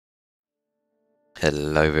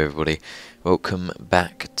Hello everybody, welcome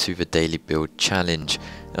back to the Daily Build Challenge.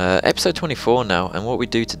 Episode 24 now, and what we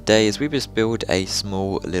do today is we just build a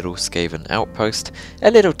small little SKAVEN outpost,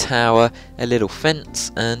 a little tower, a little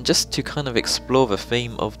fence, and just to kind of explore the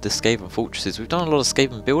theme of the SKAVEN fortresses. We've done a lot of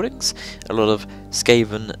SKAVEN buildings, a lot of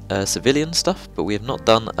SKAVEN civilian stuff, but we have not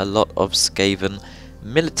done a lot of SKAVEN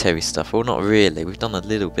military stuff. Well, not really, we've done a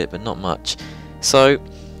little bit, but not much. So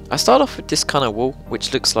I start off with this kind of wall,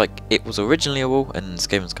 which looks like it was originally a wall, and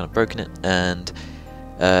SKAVEN's kind of broken it and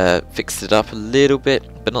fixed it up a little bit,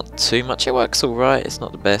 but not too much. It works alright, it's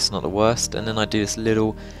not the best, not the worst. And then I do this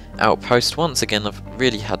little outpost. Once again, I've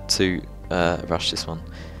really had to rush this one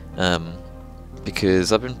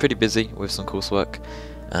because I've been pretty busy with some coursework.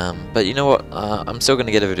 But you know what, I'm still going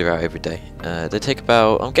to get a video out every day. They take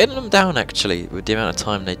about, I'm getting them down actually with the amount of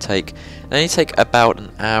time they take. They only take about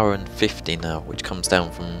an hour and 50 now, which comes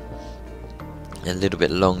down from a little bit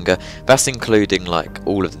longer. That's including like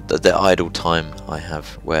all of the idle time I have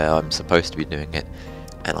where I'm supposed to be doing it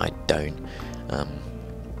and I don't.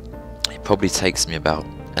 It probably takes me about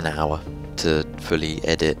an hour to fully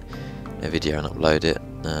edit a video and upload it.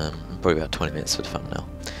 Probably about 20 minutes for the thumbnail.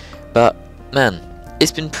 But man,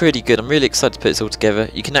 it's been pretty good. I'm really excited to put this all together.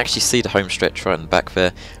 You can actually see the home stretch right in the back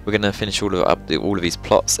there. We're going to finish all of these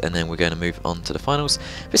plots, and then we're going to move on to the finals.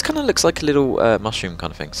 This kind of looks like a little mushroom kind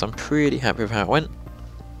of thing, so I'm pretty happy with how it went.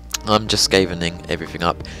 I'm just SKAVENing everything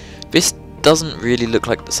up. This doesn't really look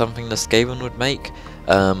like something the SKAVEN would make,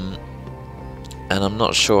 and I'm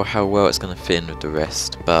not sure how well it's going to fit in with the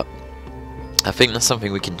rest, but I think that's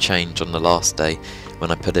something we can change on the last day when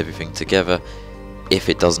I put everything together if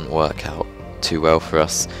it doesn't work out too well for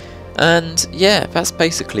us. And yeah, that's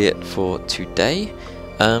basically it for today.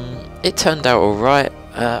 It turned out alright.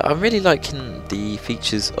 I'm really liking the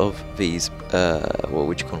features of these what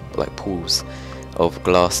would you call them, like pools of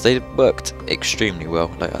glass. They worked extremely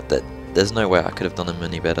well. Like there's no way I could have done them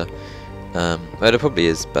any better. Well, there probably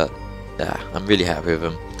is, but yeah, I'm really happy with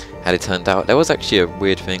them, how it turned out. There was actually a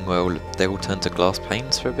weird thing where they all turned to glass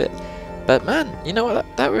panes for a bit, but man, you know what,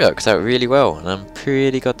 that works out really well, and I'm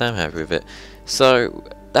pretty goddamn happy with it. So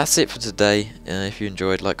that's it for today. If you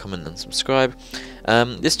enjoyed, like, comment and subscribe.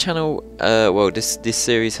 This channel, well, this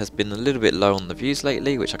series has been a little bit low on the views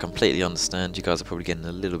lately, which I completely understand. You guys are probably getting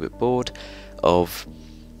a little bit bored of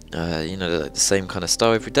you know, the same kind of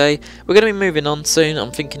style every day. We're going to be moving on soon.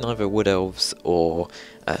 I'm thinking either wood elves or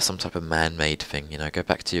some type of man-made thing, you know, go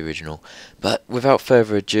back to the original. But without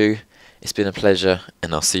further ado, it's been a pleasure,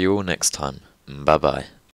 and I'll see you all next time. Bye bye.